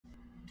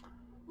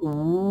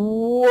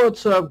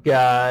What's up,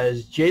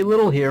 guys? Jay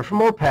Little here for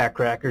more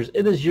PackCrackers.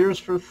 It is yours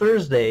for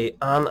Thursday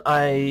on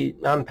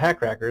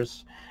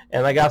PackCrackers,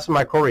 and I got some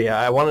Ikoria.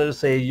 I wanted to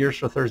say yours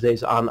for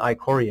Thursdays on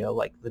Ikoria,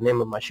 like the name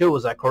of my show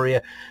was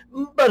Ikoria,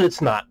 but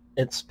it's not.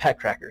 It's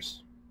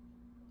PackCrackers,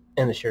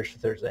 and it's yours for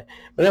Thursday.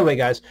 But anyway,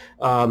 guys,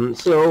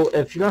 so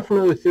if you're not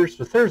familiar with yours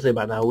for Thursday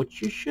by now,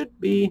 which you should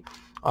be,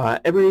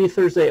 every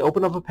Thursday,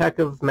 open up a pack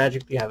of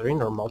Magic the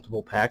Gathering, or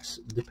multiple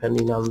packs,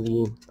 depending on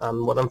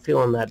what I'm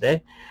feeling that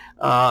day.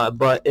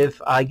 But if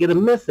I get a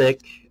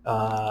mythic,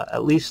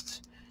 at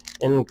least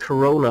in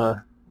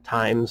Corona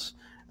times,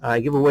 I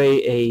give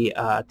away a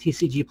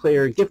TCG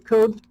player gift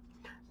code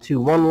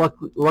to one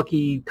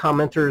lucky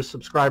commenter,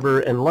 subscriber,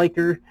 and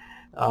liker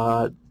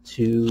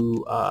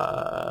to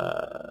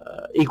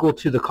equal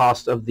to the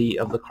cost of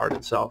the card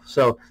itself.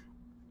 So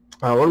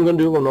what I'm going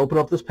to do, I'm going to open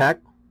up this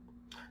pack,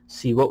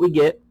 see what we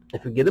get.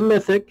 If we get a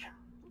mythic,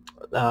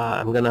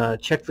 I'm going to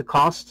check the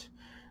cost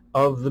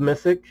of the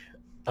mythic.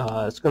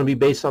 It's going to be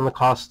based on the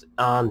cost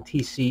on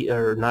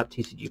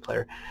TCG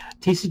player.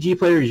 TCG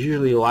player is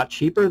usually a lot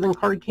cheaper than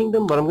Card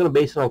Kingdom, but I'm going to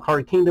base it on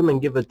Card Kingdom and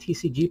give a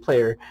TCG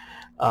player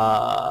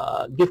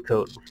gift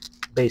code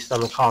based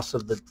on the cost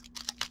of the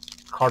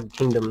Card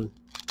Kingdom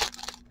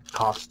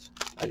cost,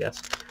 I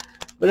guess.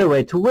 But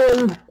anyway, to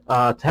win,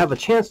 to have a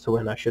chance to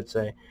win, I should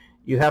say,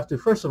 you have to,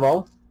 first of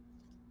all,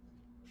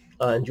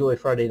 enjoy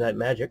Friday Night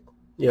Magic.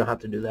 You don't have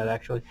to do that,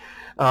 actually.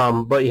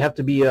 But you have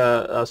to be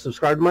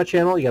subscribed to my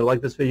channel. You got to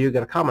like this video. You got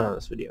to comment on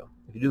this video.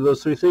 If you do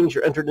those three things,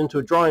 you're entered into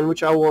a drawing,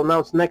 which I will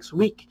announce next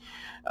week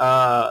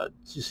to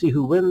see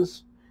who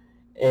wins.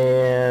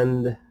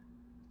 And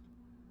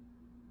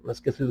let's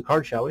get through the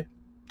card, shall we?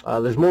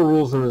 There's more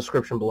rules in the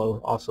description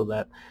below. Also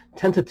that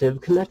tentative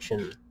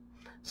connection,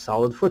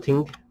 solid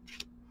footing,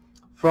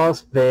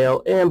 frost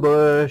veil,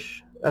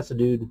 ambush. That's a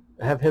dude.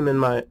 I have him in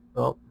my,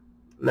 well,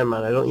 never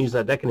mind. I don't use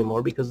that deck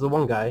anymore because the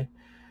one guy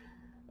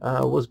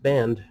was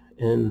banned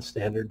in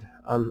Standard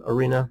on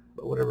Arena,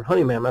 but whatever.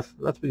 Honey Mammoth,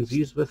 not to be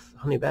confused with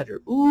Honey Badger.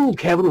 Ooh,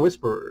 Cavern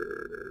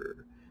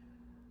Whisperer.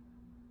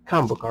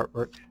 Comic book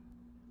artwork.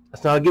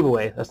 That's not a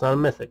giveaway. That's not a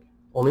mythic.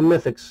 Only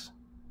mythics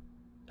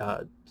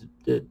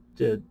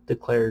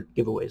declare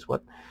giveaways.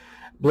 What?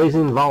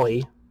 Blazing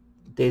Volley,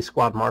 Day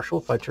Squad Marshal,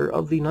 fighter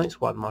of the Night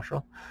Squad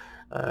Marshal.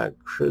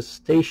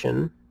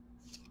 Crustacean.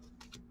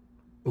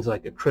 It's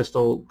like a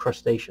crystal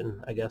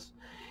crustacean, I guess.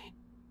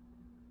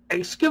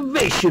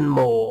 Excavation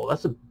Mole.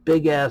 That's a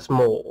big-ass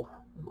mole.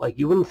 Like,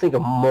 you wouldn't think a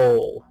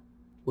mole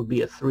would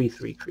be a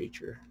 3/3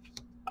 creature.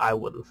 I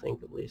wouldn't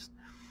think, at least.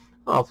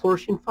 Oh,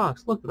 Flourishing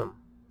Fox. Look at him.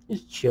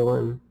 He's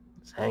chilling.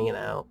 He's hanging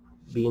out.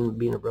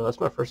 Being a bro. That's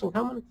my first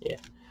uncommon? Yeah.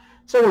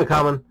 Second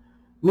uncommon,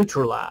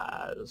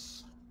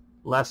 Neutralize.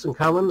 Last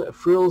uncommon,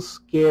 Frill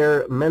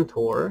Scare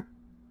Mentor.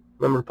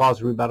 Remember to pause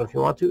and read about it if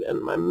you want to.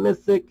 And my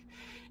mythic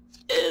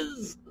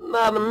is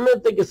not a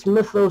mythic. It's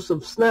Mythos of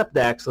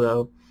Snapdax,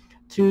 though.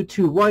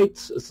 2/2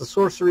 whites. It's a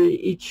sorcery.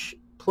 Each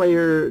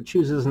player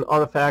chooses an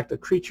artifact, a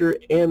creature,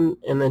 and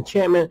an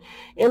enchantment,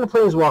 and a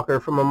planeswalker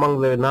from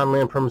among the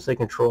non-land permanents they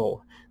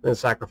control. Then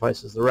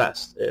sacrifices the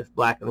rest. If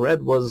black and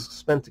red was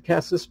spent to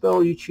cast this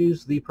spell, you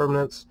choose the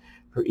permanents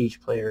for each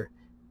player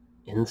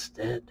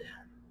instead.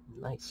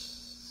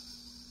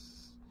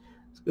 Nice.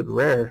 It's good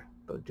rare.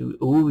 But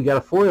ooh, we got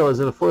a foil. Is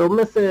it a foil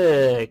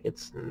mythic?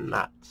 It's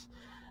not.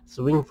 It's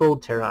a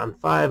Wingfold Terran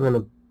 5 and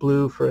a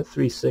blue for a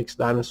 3/6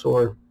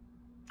 dinosaur.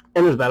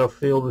 Enters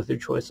battlefield with your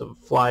choice of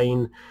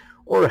flying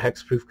or a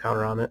hexproof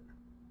counter on it.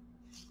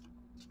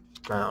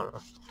 I don't know.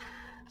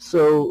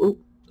 So, ooh,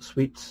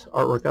 sweet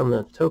artwork on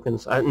the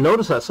tokens. I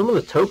noticed that some of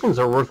the tokens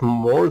are worth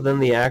more than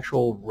the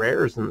actual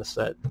rares in the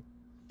set,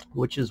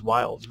 which is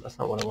wild. That's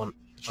not what I want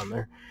on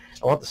there.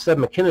 I want the Seb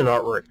McKinnon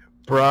artwork.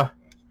 Bruh.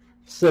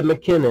 Seb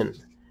McKinnon.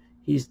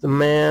 He's the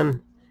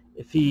man.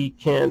 If he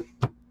can't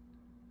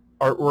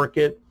artwork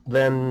it,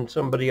 then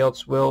somebody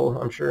else will,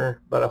 I'm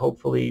sure. But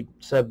hopefully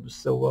Seb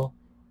still will.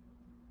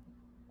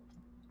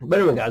 But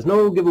anyway, guys,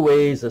 no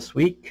giveaways this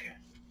week.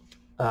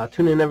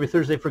 Tune in every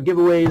Thursday for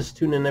giveaways.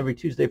 Tune in every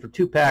Tuesday for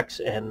 2 packs.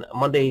 And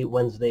Monday,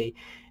 Wednesday,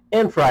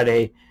 and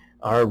Friday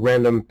are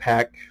random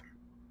pack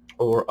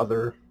or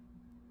other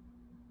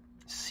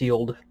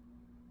sealed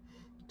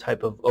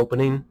type of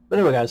opening. But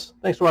anyway, guys,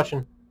 thanks for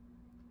watching.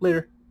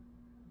 Later.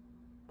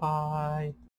 Bye.